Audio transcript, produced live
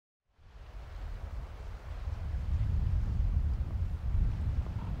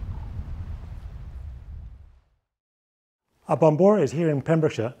Bombora is here in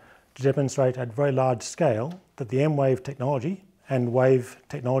Pembrokeshire to demonstrate at very large scale that the mWave technology and wave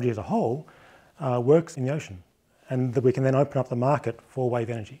technology as a whole works in the ocean, and that we can then open up the market for wave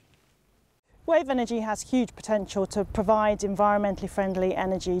energy. Wave energy has huge potential to provide environmentally friendly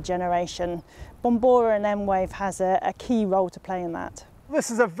energy generation. Bombora and mWave has a key role to play in that.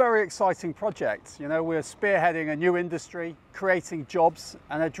 This is a very exciting project. You know, we're spearheading a new industry, creating jobs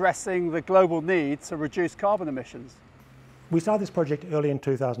and addressing the global need to reduce carbon emissions. We started this project early in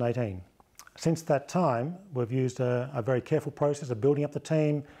 2018. Since that time, we've used a very careful process of building up the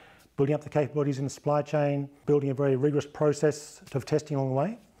team, building up the capabilities in the supply chain, building a very rigorous process of testing along the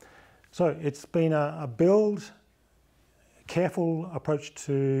way. So it's been a build, careful approach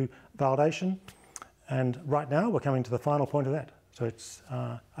to validation, and right now we're coming to the final point of that. So it's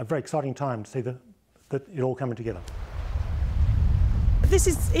a very exciting time to see that it all coming together. This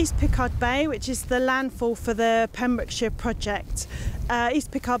is East Pickard Bay, which is the landfall for the Pembrokeshire project.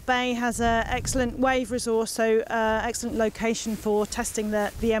 East Pickard Bay has an excellent wave resource, so excellent location for testing the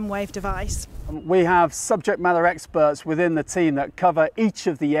mWave device. We have subject matter experts within the team that cover each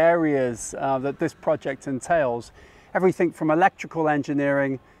of the areas that this project entails, everything from electrical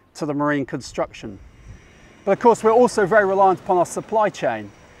engineering to the marine construction. But of course we're also very reliant upon our supply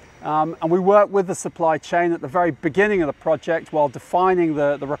chain. And we work with the supply chain at the very beginning of the project while defining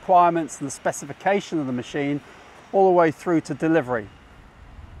the requirements and the specification of the machine all the way through to delivery.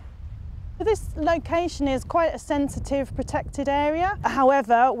 This location is quite a sensitive, protected area.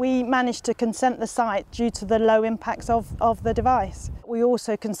 However, we managed to consent the site due to the low impacts of the device. We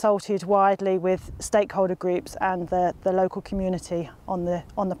also consulted widely with stakeholder groups and the local community on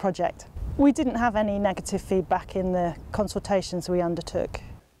the project. We didn't have any negative feedback in the consultations we undertook.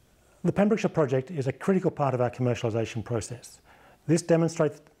 The Pembrokeshire project is a critical part of our commercialisation process. This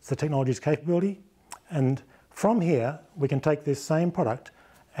demonstrates the technology's capability, and from here we can take this same product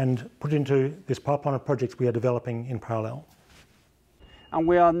and put it into this pipeline of projects we are developing in parallel. And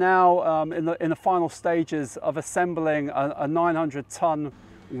we are now in the final stages of assembling a 900-ton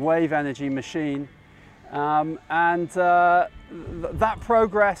wave energy machine. That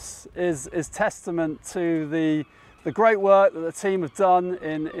progress is testament to the great work that the team have done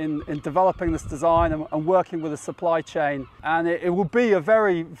in developing this design and working with the supply chain. And it will be a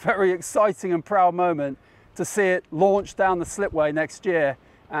very, very exciting and proud moment to see it launch down the slipway next year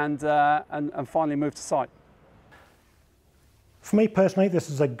and finally move to site. For me personally, this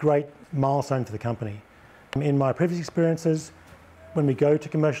is a great milestone for the company. In my previous experiences, when we go to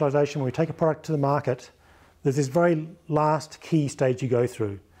commercialisation, when we take a product to the market, there's this very last key stage you go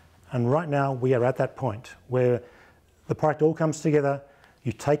through. And right now we are at that point where the product all comes together,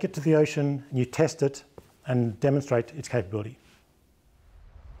 you take it to the ocean, and you test it and demonstrate its capability.